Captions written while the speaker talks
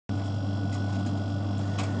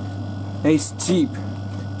It's cheap.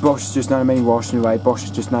 Bosch is just not a main wash anyway. Bosch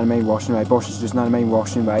is just not a main wash anyway. Bosch is just not a main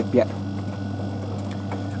wash anyway. Yeah.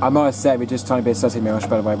 I might have said we're just a tiny bit sutty wash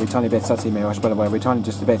by the way. We're tiny bit sutty wash by the way. We're tiny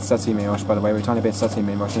just a bit sutty wash by the way. We're tiny bit sutty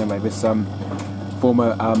wash anyway with some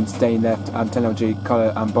former stain left technology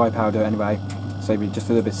colour bi-powder anyway. So we're just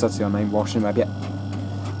a little bit sutty on main wash anyway. Yeah.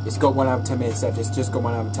 It's got 1 hour and 10 minutes left. It's just got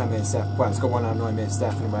 1 hour and 10 minutes left. Well, it's got 1 hour and 9 minutes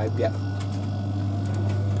left anyway. Yeah.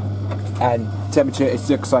 And temperature, it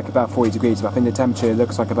looks like about 40 degrees, but I think the temperature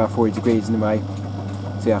looks like about 40 degrees anyway.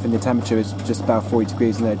 So yeah, I think the temperature is just about 40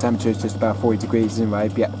 degrees, and the temperature is just about 40 degrees anyway.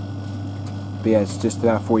 But yeah, it's just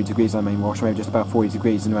about 40 degrees on main wash, maybe just about 40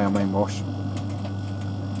 degrees anyway on main wash.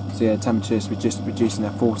 So yeah, the temperature is just reducing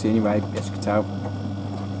at 40 anyway, as you can tell.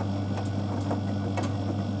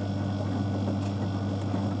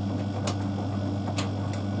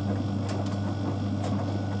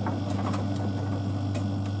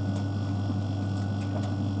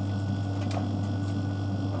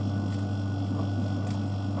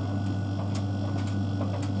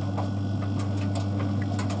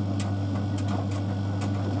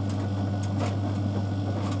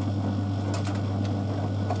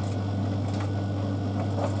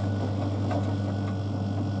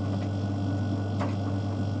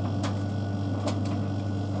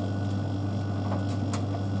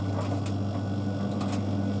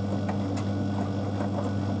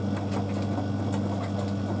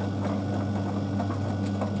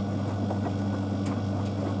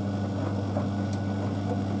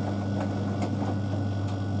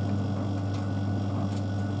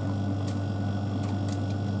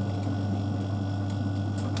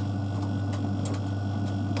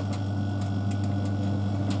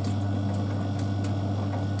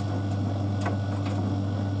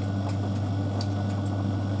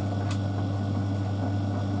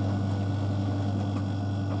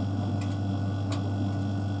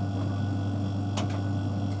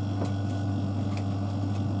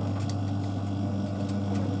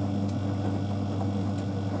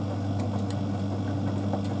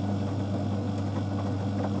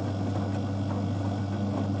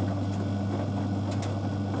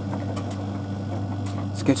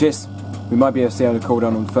 Sketches. We might be able to see how to cool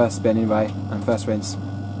down on the first spin anyway, and first rinse.